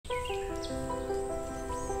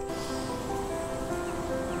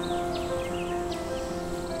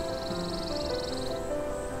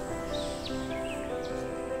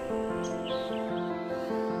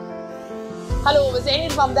Hallo, we zijn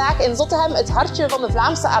hier vandaag in Zottegem, het hartje van de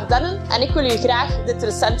Vlaamse Ardennen. En ik wil u graag dit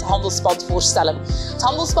recente handelspand voorstellen. Het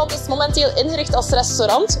handelspand is momenteel ingericht als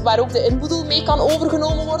restaurant, waar ook de inboedel mee kan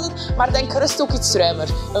overgenomen worden. Maar denk gerust ook iets ruimer.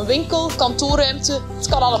 Een winkel, kantoorruimte, het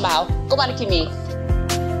kan allemaal. Kom maar een keer mee.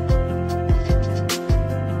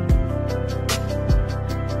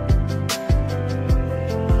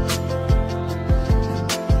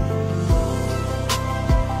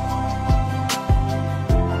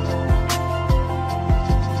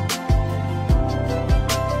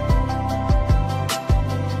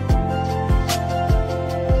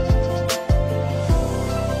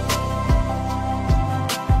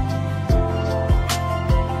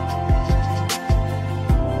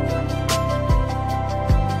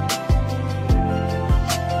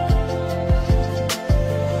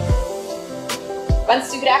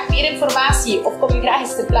 Wenst u graag meer informatie of kom u graag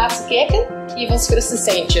eens ter plaatse kijken? Geef ons gerust een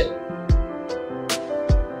seintje.